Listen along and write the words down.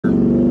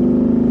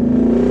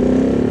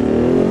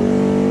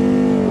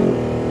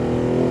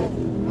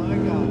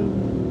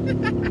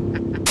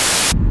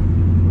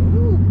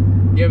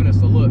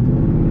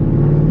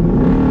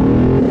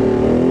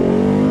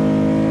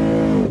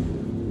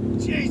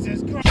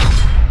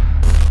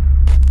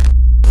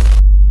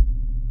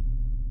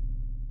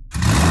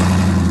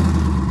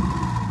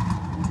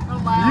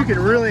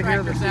can really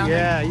hear the them.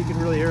 Yeah, you can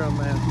really hear them,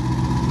 man.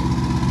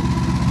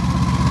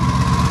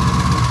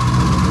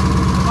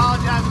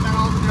 Apologize about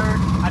all the dirt.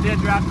 I did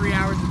drive 3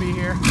 hours to be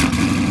here.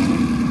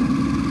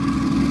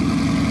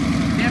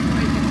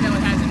 Definitely can tell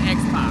it has an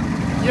X-pop.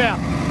 Yeah.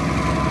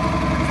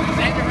 So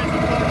Xander has a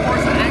full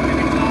Corsa active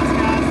exhaust,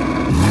 guys.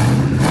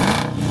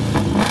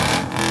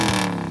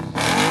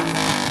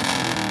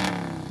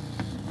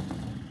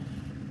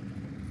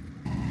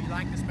 You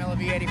like the smell of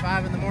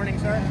E85 in the morning,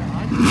 sir?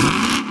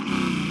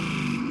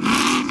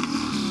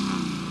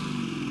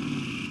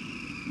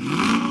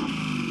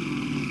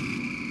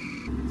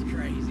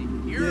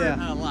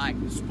 Like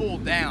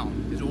spooled down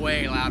is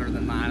way louder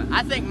than mine.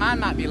 I think mine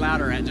might be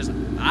louder at just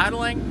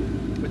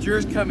idling, but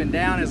yours coming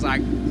down is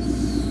like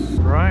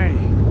right.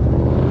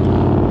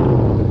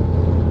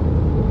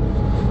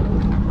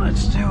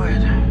 Let's do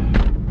it.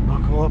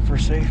 Buckle up for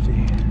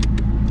safety.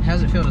 How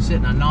does it feel to sit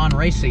in a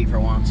non-race seat for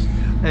once?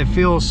 It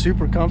feels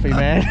super comfy,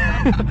 man.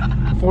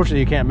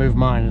 Unfortunately, you can't move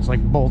mine. It's like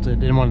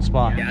bolted in one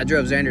spot. Yeah, I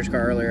drove Xander's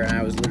car earlier and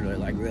I was literally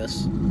like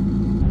this.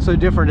 So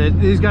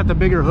different. He's got the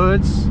bigger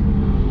hoods.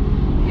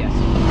 Yes.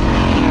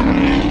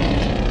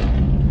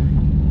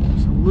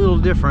 It's a little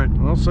different.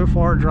 Well, so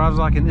far it drives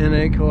like an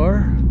NA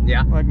car.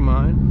 Yeah. Like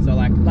mine. So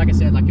like I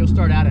said, like you'll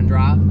start out and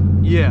drive.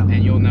 Yeah.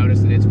 And you'll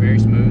notice that it's very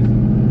smooth.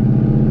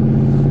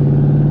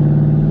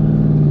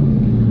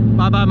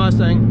 Bye-bye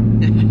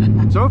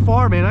Mustang. So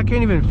far, man, I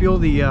can't even feel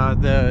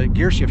the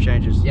gear shift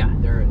changes. Yeah,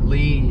 they're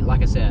Lee,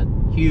 like I said,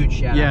 huge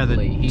shout out to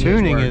Lee. Yeah, the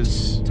tuning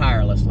is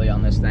tirelessly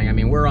on this thing. I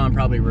mean, we're on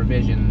probably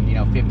revision,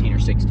 15 or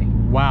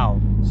 16. Wow.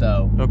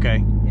 So,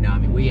 okay. I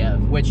mean, we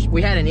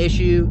had an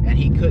issue and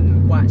he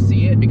couldn't quite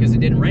see it because it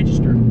didn't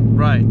register.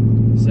 Right.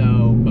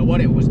 So, but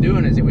what it was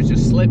doing is it was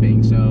just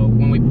slipping. So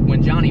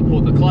when Johnny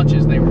pulled the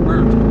clutches, they were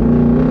burnt.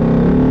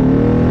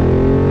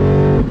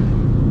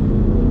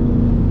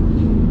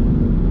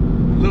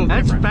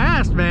 That's different.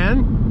 Fast,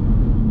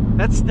 man.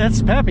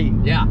 That's peppy.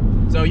 Yeah.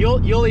 So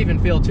you'll even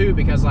feel too,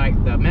 because like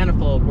the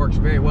manifold works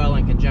very well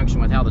in conjunction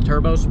with how the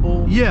turbo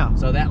spool. Yeah.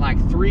 So that like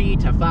 3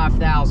 to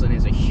 5,000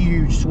 is a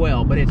huge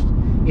swell, but it's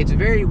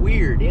very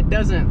weird. It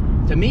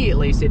doesn't, to me at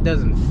least, it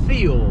doesn't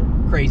feel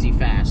crazy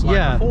fast.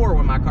 Like before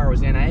when my car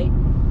was NA,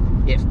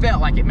 it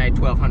felt like it made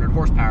 1,200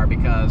 horsepower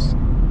because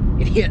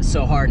it hit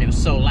so hard and it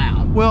was so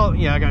loud. Well,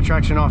 yeah, I got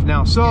traction off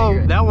now. So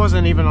yeah, that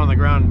wasn't even on the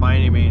ground by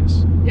any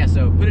means. Yeah,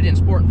 so put it in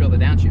sport and feel the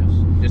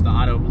downshifts. Just the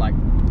auto, like.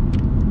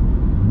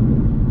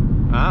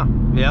 Ah,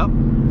 yep.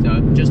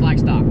 So just like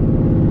stock.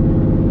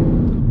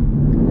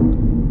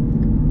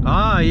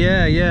 Ah,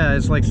 yeah,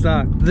 it's like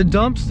stock. The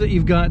dumps that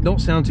you've got don't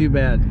sound too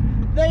bad.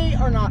 They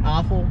are not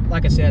awful.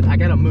 Like I said, I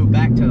gotta move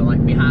back to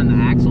like behind the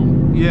axle.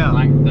 Yeah.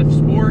 Like the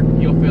sport,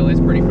 you'll feel it's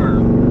pretty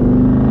firm.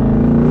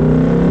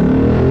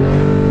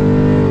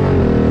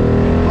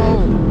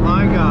 Oh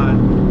my God.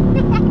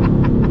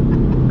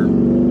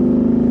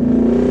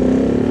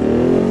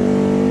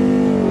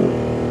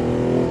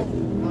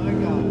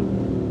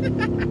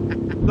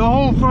 The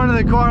whole front of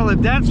the car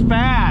lift, that's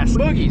fast.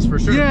 Boogies for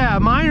sure. Yeah,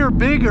 mine are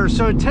bigger,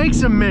 so it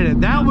takes a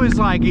minute. That was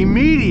like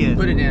immediate.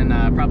 Put it in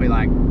probably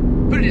like,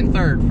 put it in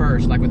third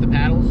first, like with the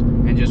paddles,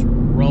 and just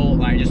roll,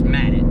 like just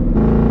mat it.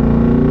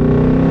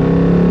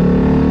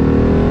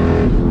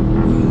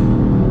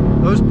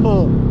 Those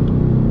pull.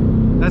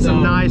 That's a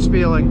nice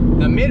feeling.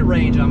 The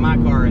mid-range on my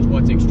car is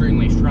what's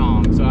extremely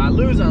strong. So I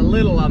lose a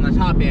little on the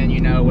top end,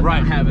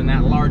 without having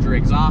that larger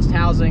exhaust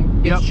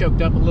housing. It's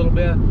choked up a little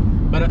bit.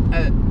 But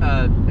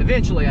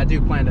eventually I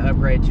do plan to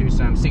upgrade to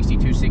some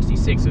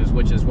 6266s,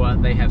 which is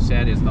what they have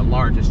said is the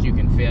largest you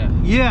can fit.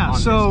 Yeah,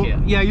 so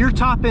yeah, your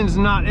top end's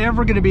not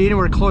ever going to be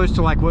anywhere close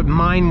to like what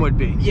mine would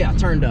be. Yeah,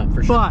 turned up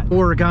for sure. But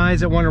for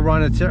guys that want to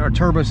run a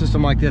turbo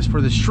system like this for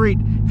the street,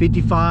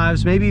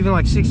 55s, maybe even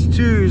like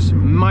 62s,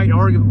 might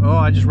argue. Oh,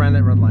 I just ran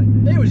that red light.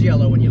 It was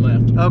yellow when you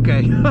left.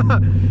 Okay.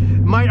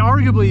 Might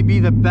arguably be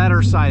the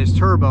better size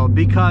turbo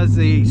because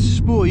the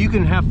spool, you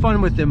can have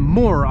fun with them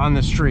more on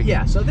the street.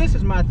 Yeah, so this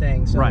is my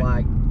thing. So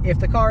like if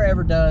the car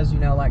ever does,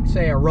 like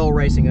say a roll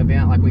racing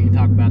event like we can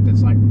talk about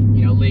that's like,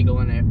 legal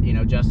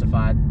and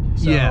justified.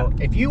 So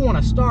if you want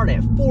to start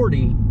at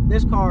 40,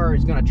 this car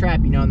is going to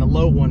trap in the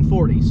low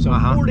 140s. So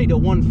 40 to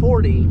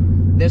 140,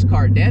 this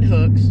car dead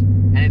hooks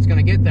and it's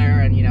going to get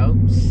there in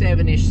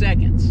 7-ish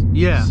seconds.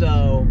 Yeah.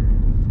 So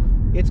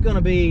it's going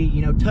to be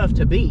tough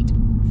to beat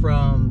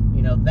from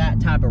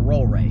that type of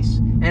roll race,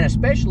 and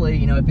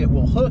especially if it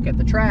will hook at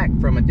the track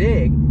from a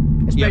dig,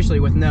 especially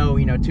with no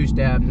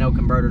two-step, no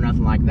converter,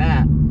 nothing like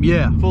that.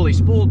 Yeah, fully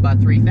spooled by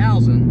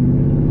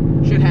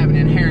 3000 should have an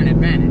inherent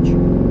advantage.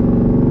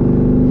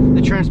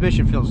 The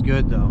transmission feels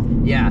good though.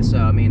 Yeah, so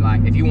I mean,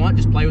 like if you want,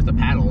 just play with the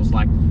paddles.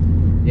 Like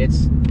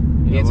it's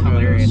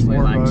hilariously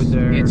like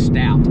it's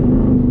stout.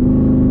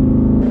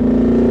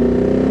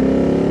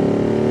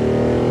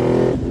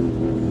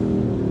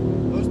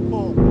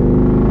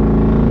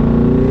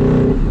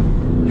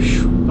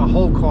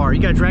 You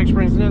got drag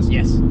springs in this?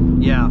 Yes.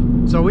 Yeah.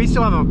 So we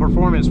still have a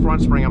performance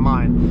front spring on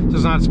mine. So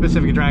it's not a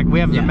specific drag. We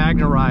have the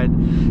Magna Ride.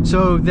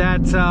 So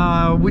that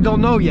we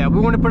don't know yet.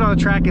 We want to put it on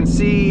the track and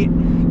see,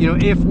 you know,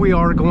 if we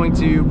are going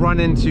to run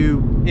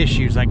into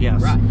issues, I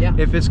guess. Right, yeah.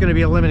 If it's going to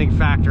be a limiting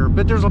factor.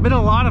 But there's been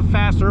a lot of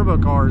fast turbo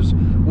cars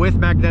with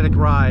magnetic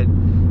ride.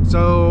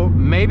 So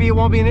maybe it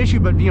won't be an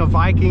issue, but you know,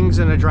 Vikings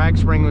and a drag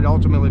spring would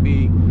ultimately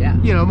be,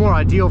 you know, more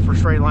ideal for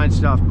straight line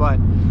stuff. But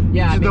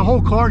yeah, the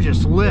whole car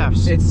just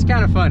lifts. It's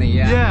kind of funny,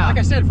 yeah. Like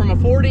I said, from a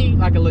 40,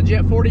 like a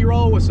legit 40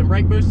 roll with some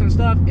brake boost and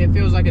stuff, it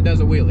feels like it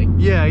does a wheelie.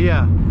 Yeah,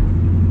 yeah.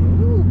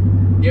 Ooh,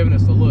 giving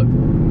us the look.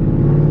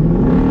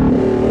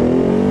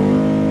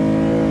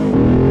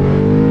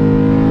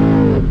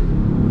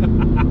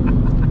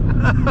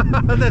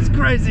 That's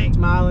crazy.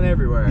 Smiling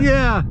everywhere.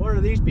 Yeah. What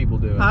are these people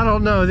doing? I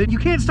don't know. You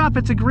can't stop.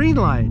 It's a green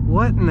light.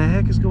 What in the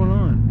heck is going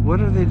on?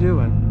 What are they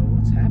doing?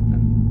 What's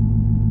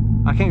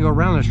happening? I can't go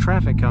around. There's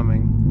traffic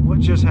coming. What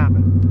just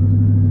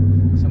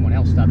happened? Someone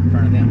else stopped in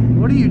front of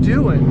them. What are you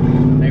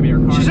doing? Maybe their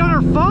car. She's on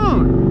her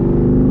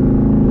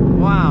phone.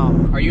 Wow.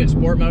 Are you in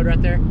sport mode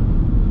right there?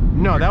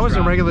 No, that was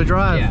a regular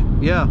drive. Yeah.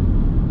 Yeah.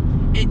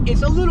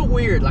 It's a little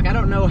weird. Like, I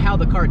don't know how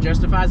the car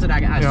justifies it.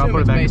 I assume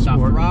it's based off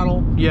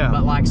throttle. Yeah.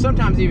 But like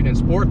sometimes even in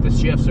sport, the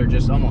shifts are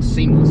just almost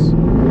seamless.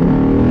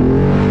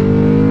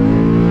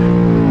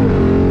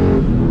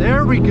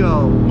 There we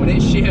go. When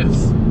it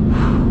shifts.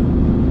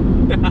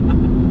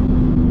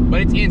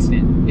 But it's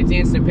instant. It's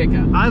instant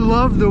pickup. I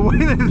love the way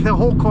that the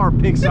whole car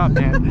picks up,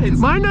 man.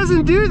 Mine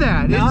doesn't do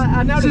that. No,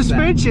 I noticed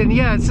suspension, that.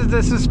 Yeah, it's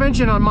the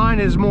suspension on mine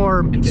is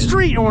more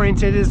street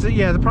oriented. Is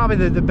probably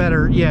the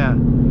better. Yeah.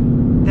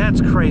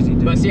 That's crazy,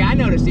 dude. But see, I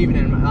noticed even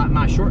in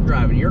my short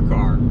drive in your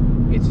car,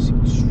 it's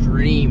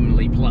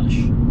extremely plush.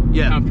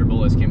 Yeah.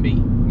 Comfortable as can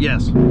be.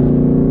 Yes.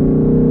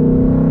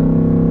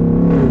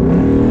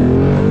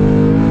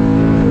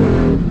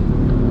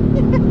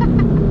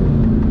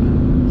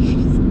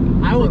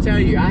 I will tell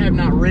you, I have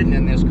not ridden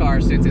in this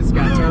car since it's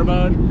got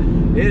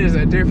turboed. It is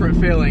a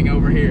different feeling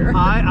over here.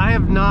 I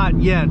have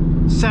not yet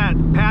sat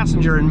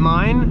passenger in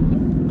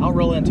mine. I'll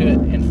roll into it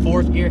in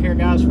 4th gear here,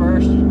 guys,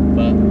 first.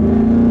 But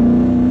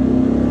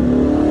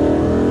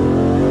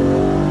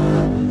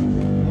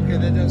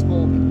that does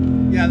pull.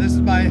 Yeah, this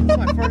is my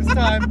first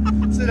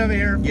time sitting over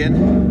here again.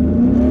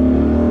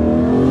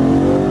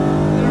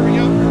 There we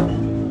go.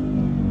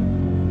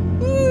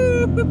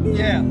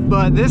 Yeah.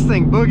 But this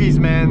thing boogies,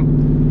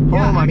 man.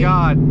 Yeah, oh my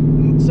God.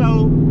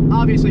 So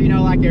obviously, you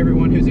know, like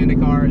everyone who's into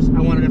cars, I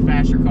wanted a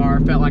faster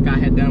car. Felt like I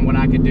had done what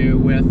I could do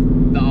with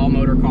the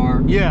all-motor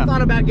car. Yeah.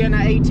 Thought about getting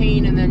an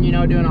 18 and then, you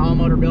know, doing an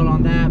all-motor build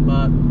on that,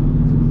 but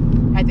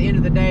at the end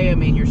of the day, I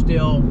mean, you're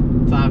still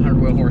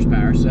 500 wheel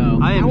horsepower, so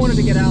I wanted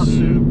to get out.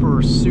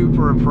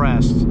 Super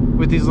impressed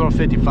with these little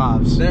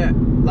 55s.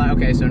 Like,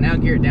 okay, so now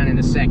gear it down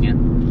into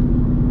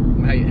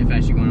 2nd. How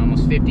fast you going?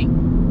 Almost 50.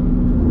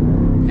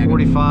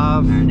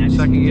 45. Now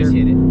second gear. Just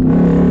hit it.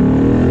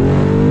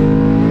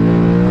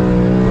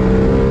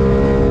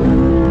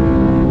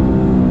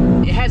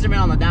 It hasn't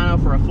been on the dyno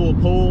for a full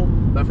pull,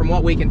 but from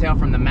what we can tell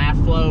from the math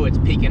flow, it's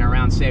peaking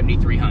around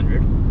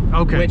 7,300.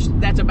 Okay. Which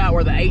that's about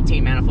where the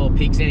 18 manifold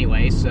peaks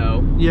anyway,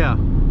 so yeah,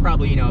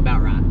 probably, you know,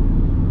 about right.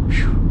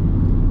 Whew.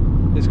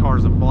 This car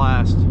is a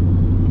blast.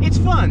 It's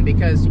fun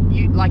because,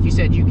 you, like you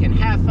said, you can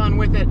have fun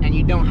with it and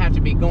you don't have to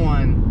be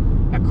going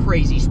a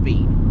crazy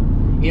speed.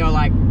 You know,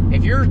 like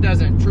if yours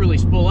doesn't truly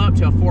spool up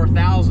to a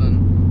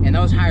 4,000 and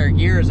those higher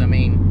gears, I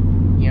mean,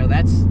 you know,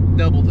 that's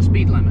double the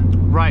speed limit.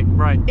 Right,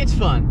 right. It's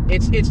fun.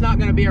 It's not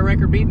going to be a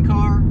record-beating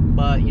car,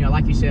 but, you know,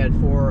 like you said,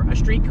 for a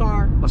street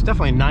car, well, it's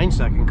definitely a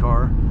 9-second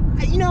car.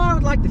 You know, I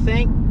would like to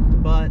think,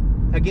 but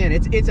again,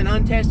 it's an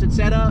untested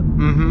setup.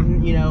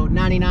 Mm-hmm. You know,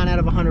 99 out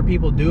of 100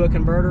 people do a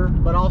converter,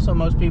 but also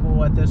most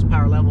people at this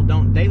power level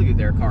don't daily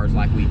their cars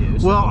like we do.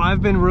 So. Well,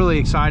 I've been really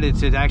excited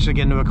to actually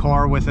get into a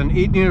car with an,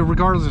 you know,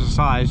 regardless of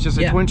size, just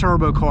a twin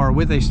turbo car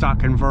with a stock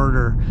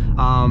converter,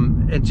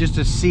 and just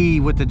to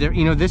see what the,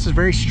 you know, this is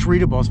very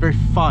streetable. It's very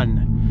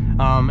fun.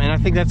 And I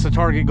think that's the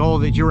target goal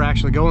that you're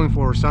actually going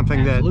for,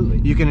 something that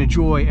you can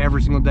enjoy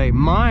every single day.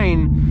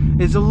 Mine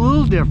is a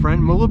little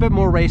different, a little bit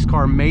more race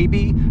car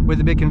maybe, with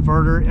a big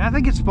converter. I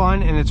think it's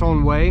fun in its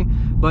own way,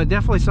 but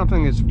definitely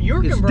something that's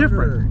Your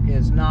converter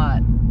is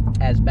not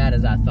as bad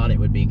as I thought it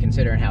would be,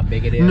 considering how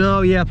big it is.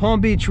 No, yeah,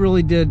 Palm Beach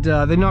really did,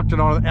 they knocked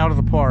it all out of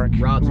the park.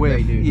 Rod's a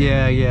great dude.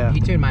 Yeah, yeah. He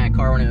tuned my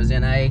car when it was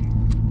NA.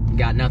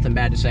 Got nothing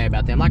bad to say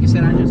about them. Like I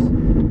said,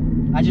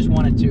 I just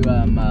wanted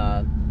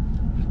to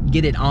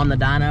get it on the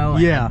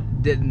dyno. Yeah.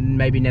 Didn't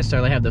maybe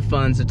necessarily have the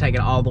funds to take it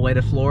all the way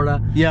to Florida.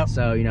 Yeah.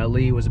 So, you know,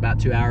 Lee was about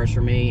 2 hours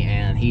for me,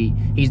 and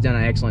he's done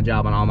an excellent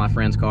job on all my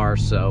friends'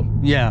 cars. So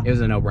yeah, it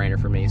was a no-brainer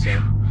for me. So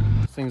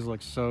things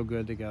look so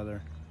good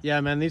together. Yeah,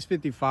 man, these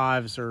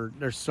 55s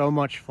they're so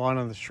much fun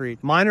on the street.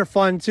 Mine are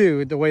fun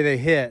too, the way they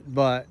hit,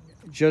 but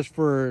just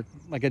for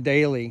like a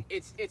daily,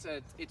 it's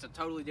a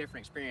totally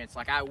different experience.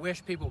 Like, I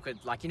wish people could,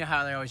 like, you know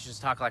how they always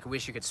just talk like, I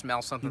wish you could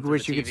smell something. You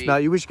wish you could smell.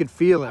 You wish you could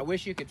feel it. I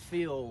wish you could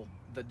feel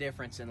the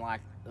difference in, like,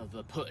 of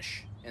the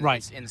push in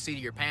the seat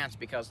of your pants,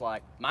 because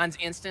like mine's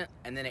instant,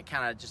 and then it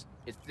kind of just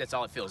that's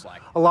all it feels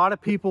like. A lot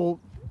of people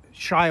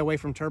shy away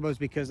from turbos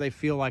because they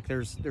feel like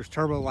there's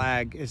turbo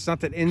lag. It's not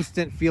that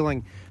instant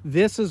feeling.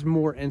 This is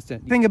more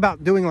instant. The thing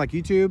about doing like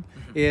YouTube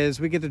is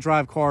we get to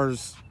drive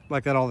cars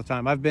like that all the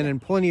time. I've been in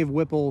plenty of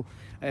Whipple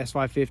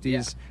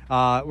S550s.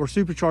 We're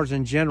supercharged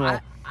in general,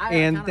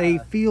 and they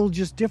feel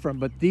just different.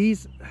 But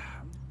these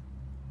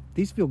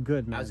feel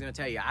good, man. I was going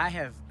to tell you, I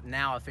have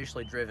now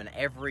officially driven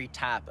every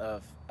type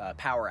of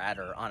power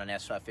adder on an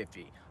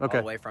S550. All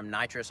the way from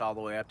nitrous all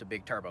the way up to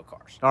big turbo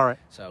cars. All right.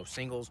 So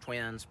singles,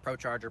 twins,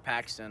 ProCharger,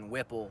 Paxton,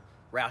 Whipple,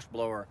 Roush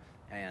blower,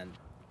 and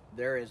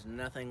there is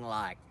nothing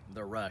like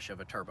the rush of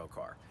a turbo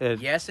car.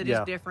 Yes, it is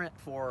different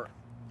for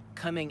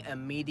coming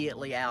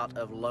immediately out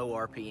of low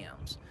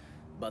RPMs,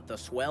 but the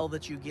swell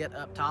that you get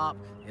up top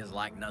is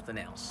like nothing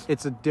else.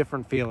 It's a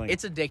different feeling.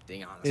 It's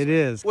addicting, honestly. It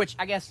is. Which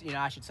I guess,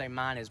 I should say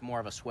mine is more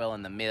of a swell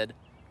in the mid.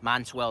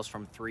 Mine swells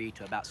from 3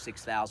 to about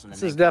 6,000.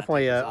 This is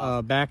definitely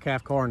a back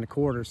half car in the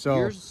quarter. So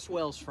yours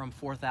swells from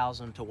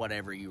 4,000 to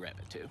whatever you rev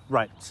it to.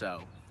 Right.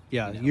 So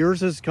yeah,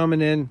 yours is coming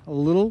in a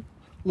little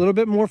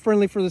bit more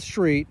friendly for the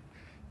street.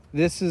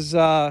 This is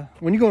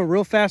when you're going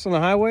real fast on the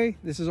highway,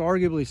 this is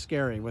arguably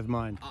scary with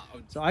mine.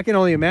 So I can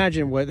only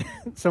imagine what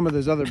some of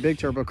those other big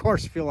turbo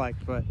cars feel like.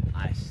 But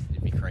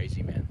it'd be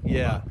crazy, man.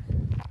 Yeah.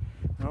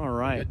 All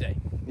right. Good day.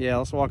 Yeah,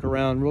 let's walk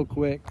around real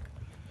quick.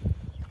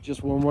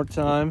 Just one more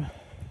time.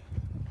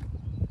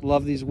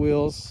 Love these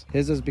wheels.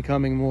 His is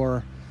becoming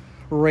more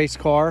race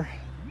car.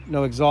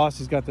 No exhaust.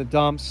 He's got the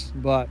dumps,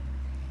 but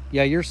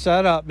yeah, your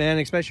setup, man,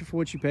 especially for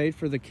what you paid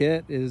for the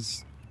kit,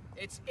 is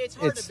it's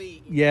hard to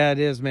beat. Yeah, it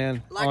is,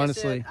 man. Like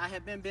honestly, I said, I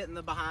have been bitten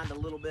the behind a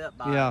little bit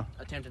by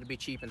attempting to be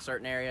cheap in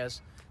certain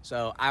areas.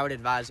 So I would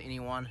advise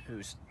anyone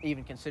who's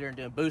even considering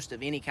doing boost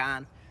of any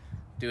kind,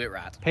 do it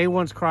right. Pay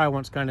once, cry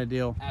once kind of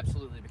deal.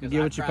 Absolutely, because you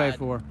get what you pay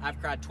for.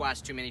 I've cried twice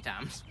too many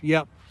times.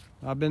 Yep,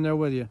 I've been there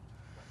with you.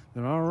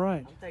 All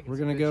right, we're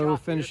gonna go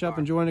finish up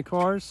enjoying the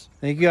cars.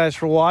 Thank you guys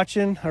for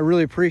watching. I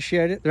really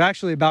appreciate it. They're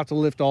actually about to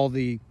lift all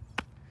the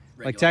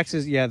like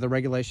Texas, the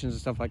regulations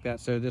and stuff like that.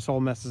 So this whole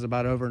mess is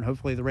about over, and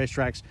hopefully the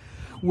racetracks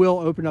will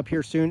open up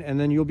here soon, and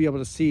then you'll be able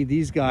to see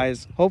these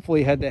guys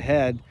hopefully head to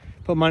head,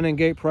 put mine in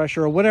gate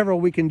pressure or whatever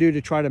we can do to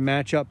try to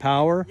match up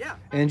power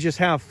and just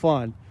have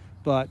fun.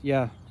 But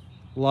yeah,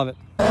 love it.